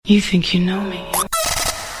You think you know me.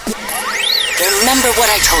 Remember what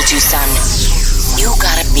I told you, son. You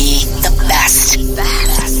gotta be the best.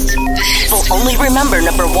 People only remember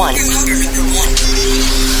number one.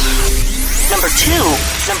 Number two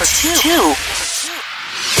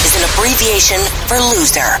is an abbreviation for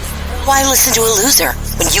loser. Why listen to a loser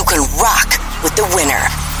when you can rock with the winner?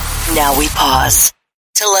 Now we pause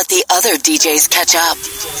to let the other DJs catch up.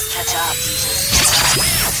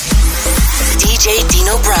 DJ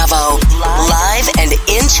Dino Bravo, live and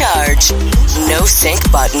in charge. No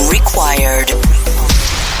sync button required.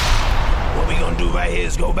 What we gonna do right here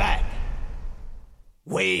is go back.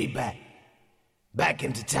 Way back. Back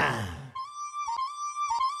into time.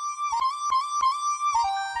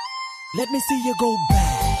 Let me see you go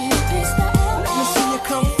back. Let me see you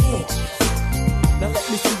come forth. Now let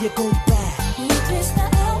me see you go back. Let me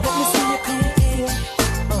see you come forth.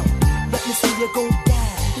 Let me see you go back.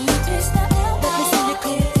 Let me see you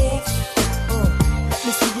come forth. Let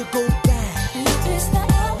me see you go back.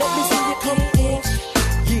 Let me see you come forth.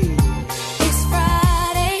 Yeah. It's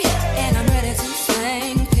Friday and I'm ready to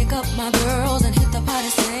sing. Pick up my girls and hit the party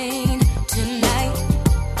scene tonight.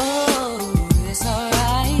 Oh, it's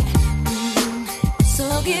alright. So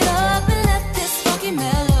get up and let this funky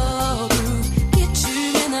mellow groove get you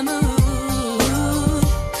in the mood.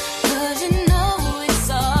 'Cause you know it's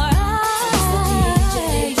alright.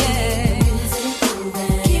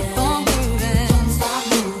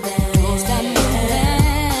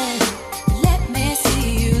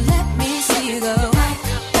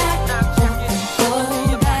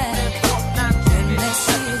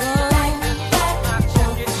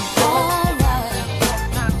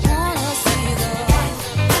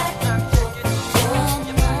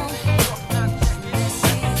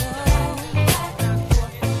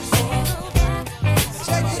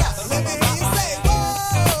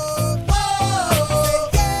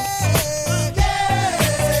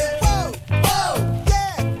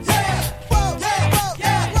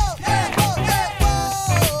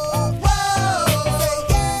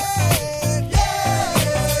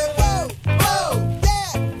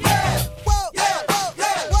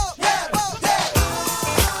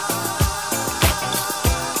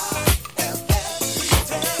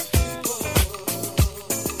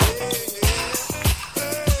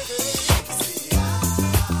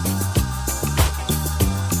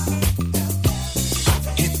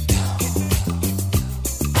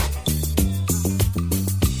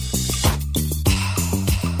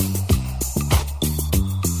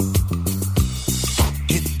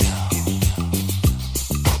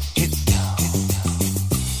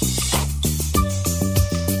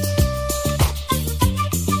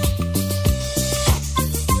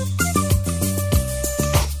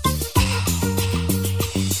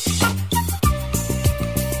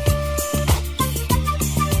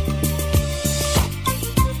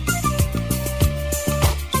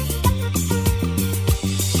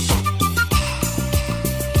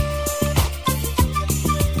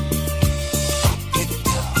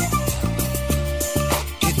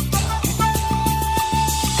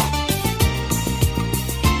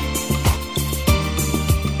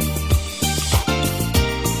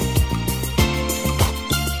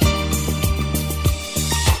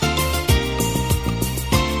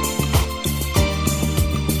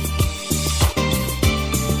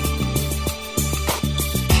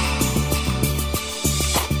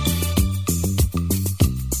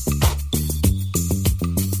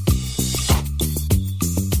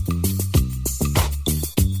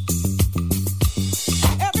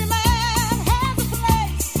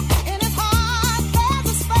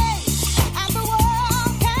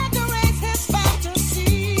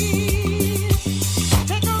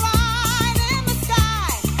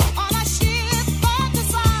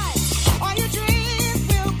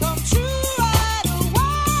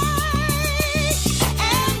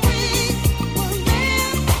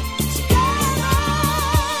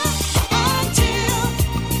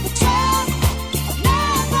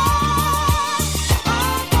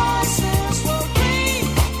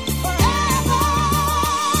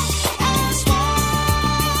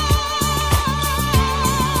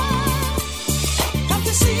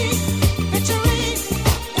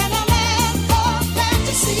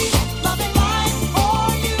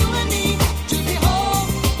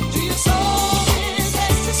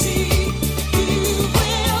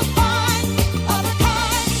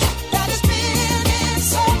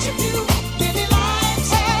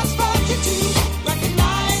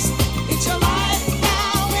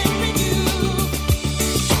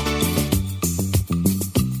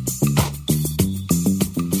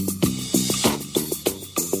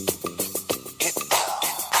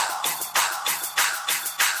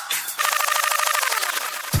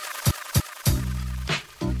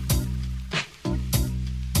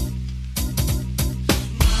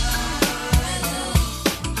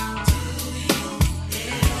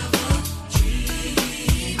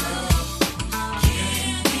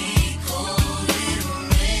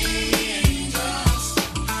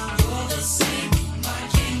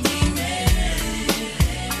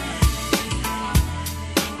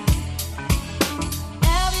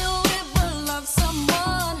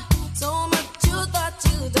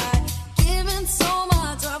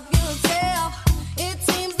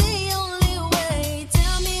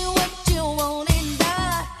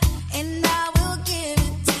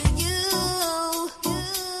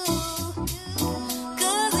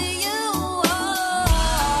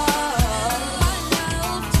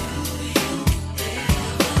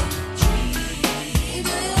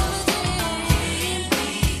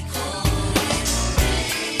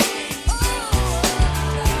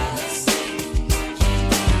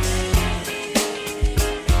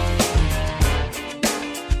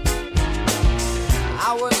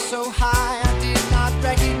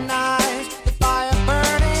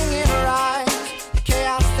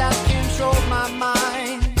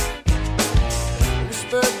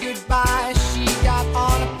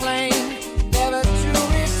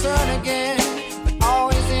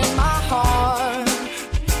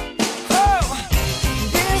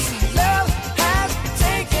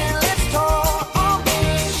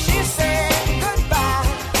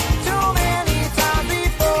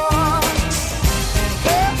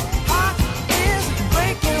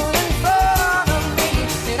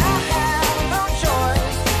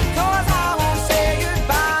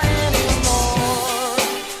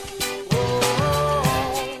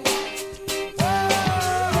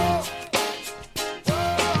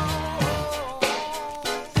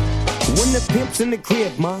 in the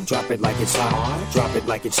crib, ma, drop it like it's hot. Drop it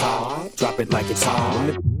like it's hot. Drop it like it's hot. When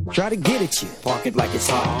the try to get at you, park it like it's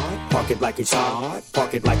hot. Park it like it's hot.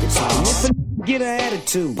 Park it like it's hot. If a get an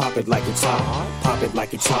attitude, pop it like it's hot. Pop it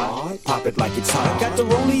like it's hot. Pop it like it's hot. I got the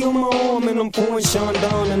rollie on my arm and I'm pouring Sean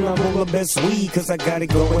down and I roll the best weed cause I got it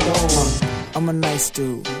going on. I'm a nice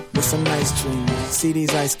dude with some nice dreams. See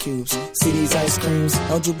these ice cubes, see these ice creams.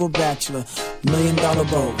 Eligible bachelor, $1 million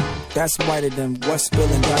boat. That's whiter than what's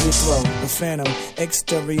spilling down your throat. The phantom,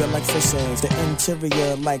 exterior like fish eggs. The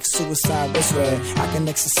interior like suicide wrist red. I can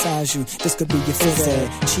exercise you, this could be your phys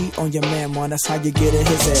ed. Cheat on your man, man, that's how you get a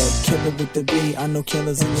his head. Killer with the B, I know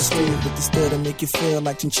killers in the street. With the still to make you feel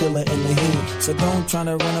like chinchilla in the heat. So don't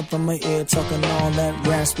tryna run up on my ear talking all that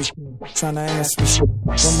raspy shit. Tryna ask me shit.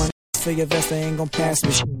 When my for your vest, they ain't gon' pass me.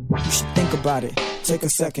 You should think about it. Take a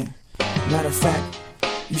second. Matter of fact,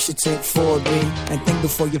 you should take 4B and think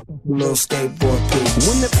before you little skateboard please.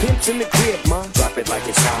 When the pimp's in the crib, ma, drop it like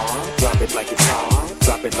it's hot. Drop it like it's hot.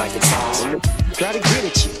 Drop it like it's hot. Try to get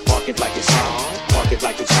at you, park it like it's hot. Park it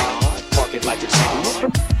like it's hot. Park it like it's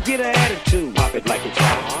hot. Get an attitude, pop it like it's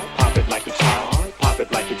hot. Pop it like it's hot. Pop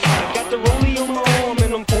it like it's hot. Got the rollie on my arm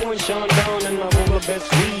and I'm pouring Sean down and I roll the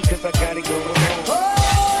best weed cause I got it going on.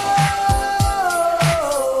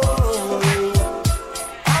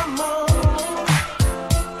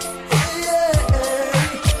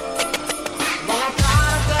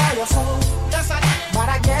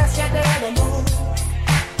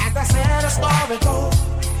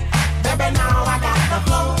 Baby, now I got the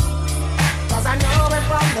flow, cause I knew it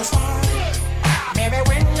from the start. Baby,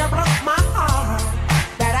 when you broke my heart,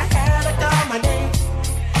 that I had to dominate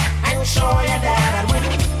and show you that I'd win.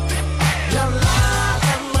 Your love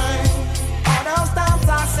of mine, all those times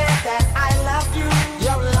I said that I love you.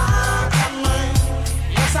 Your love of mine,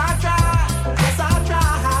 yes I tried, yes I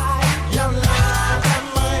tried. Your love of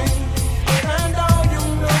mine, even though you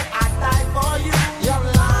know I died for you. Your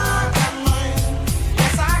love of mine,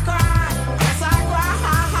 yes I cried, yes I cried.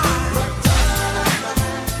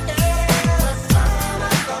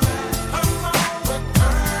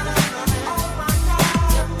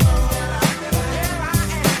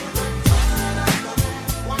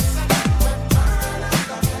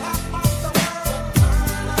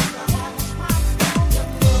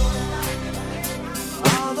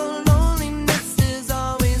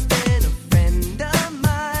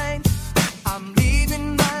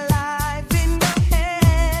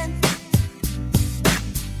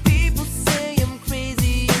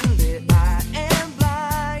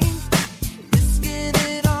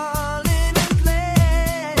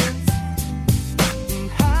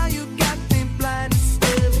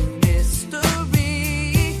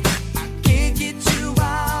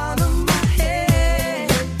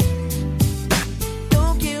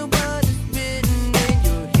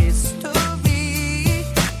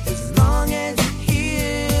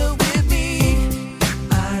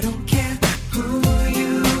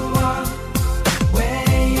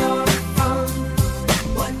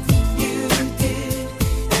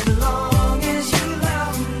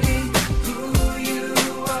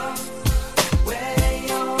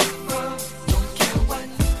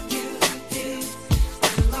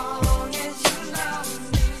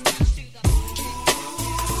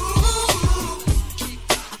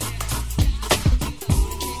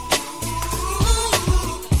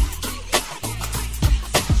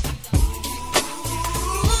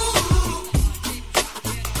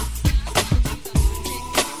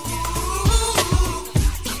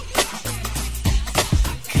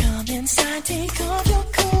 inside, take off your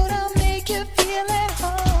coat, I'll make you feel at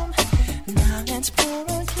home. Now let's pour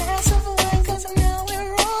a glass of wine, 'cause now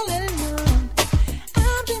we're all alone.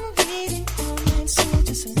 I've been waiting all night, so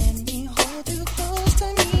just let me hold you close to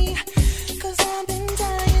me, 'cause I've been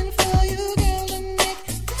dying for you, girl, to make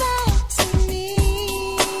love to me.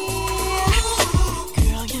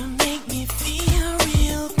 Girl, you make me feel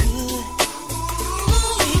real good.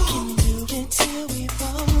 We can do it till we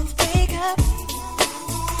both wake up.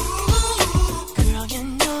 Girl, you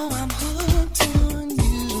know I'm hooked on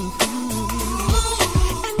you,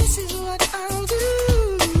 and this is what I'll do.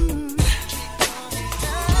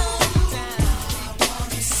 I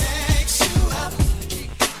wanna sex you up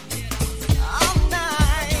all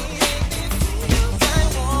night. It feels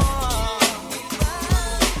like war.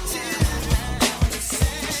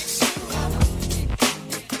 Sex you up.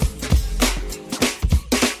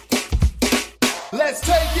 Let's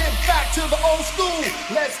take it back to the old school.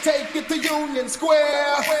 Let's take it to Union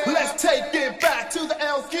Square. Let's take it back to the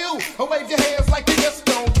LQ. Wave your hands like you just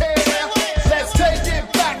don't care. Let's take it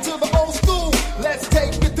back to the old school. Let's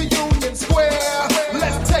take it to Union Square.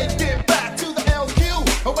 Let's take it back to the LQ.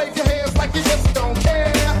 Wave your hands like you just don't care.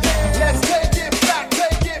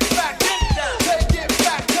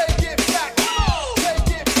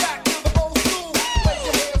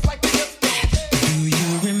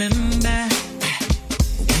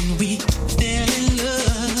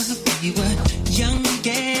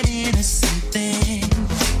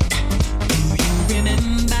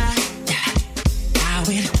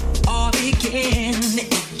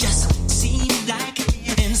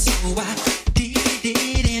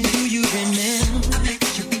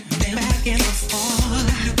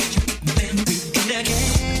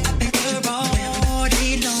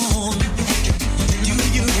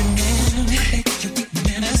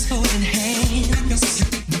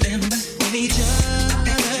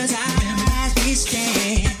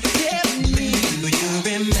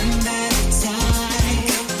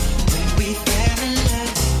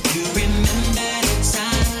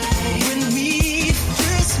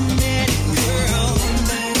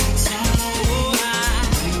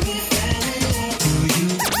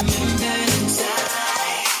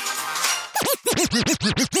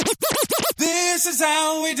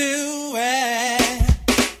 how we do it.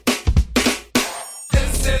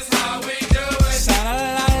 This is how we do it.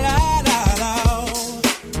 Sha-la-la-la-la-la.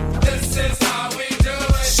 This is how we do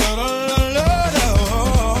it. Sha-la-la-la-la.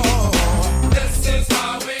 This is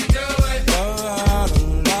how we do it.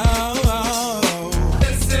 La-la-la-la.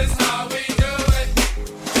 This is how we do it.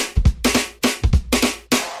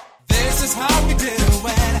 This is how we do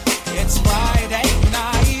it. It's Friday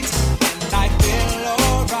night and I feel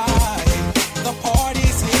alright. The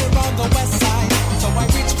party's here on the west side, so I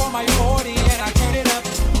reach for my 40 and I turn it up.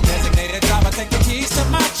 Designated driver, take the keys to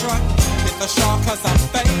my truck. Hit the shawl 'cause I'm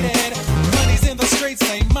faded. Money's in the streets,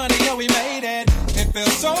 say money, yo, we made it. It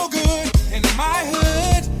feels so good in my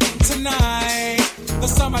hood tonight. The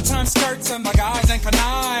summertime skirts and the guys in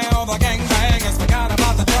Kanai. All the gangbangers forgot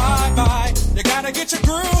about the drive-by. You gotta get your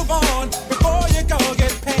groove on before you go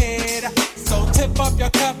get paid. So tip up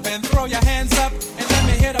your cup and throw your hands up and let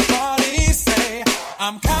me hear the party say,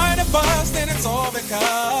 I'm kinda buzzed and it's all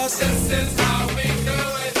because This is how we do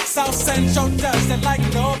it. South Central does it like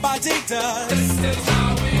nobody does. This is how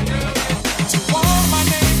we do it. To all my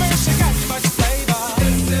neighbors, you got much flavor.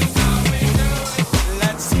 This is how we do it.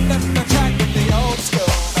 Let's flip the track with the old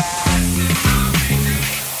school back.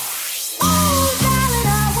 Oh, darling,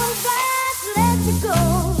 I was glad to let you go.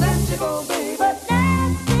 Let you go, baby. But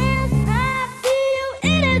that's this, I feel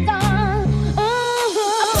it is on.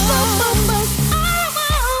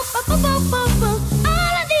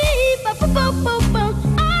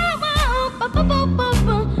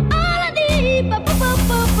 All I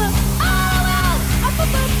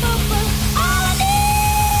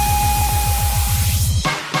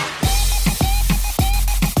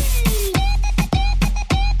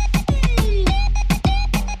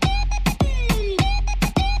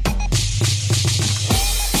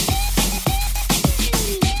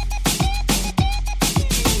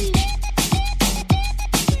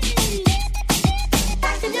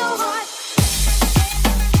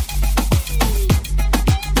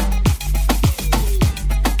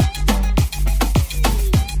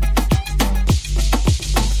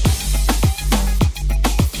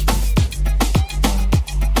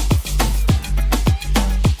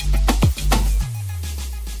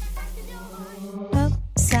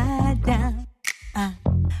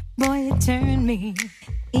need,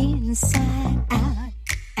 inside out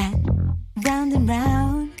and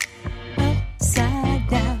round, upside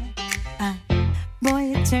down. Boy,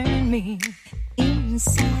 you turn me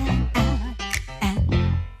inside out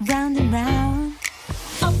and round.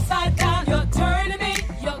 Upside down, you're turning me.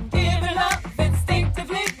 You're giving up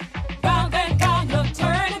instinctively. Round and round, you're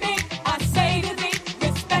turning me. I say to thee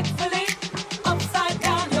respectfully. Upside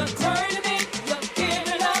down, you're turning me. You're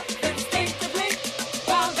giving up instinctively.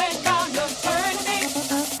 Round and round, you're turning me.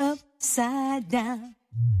 Upside down.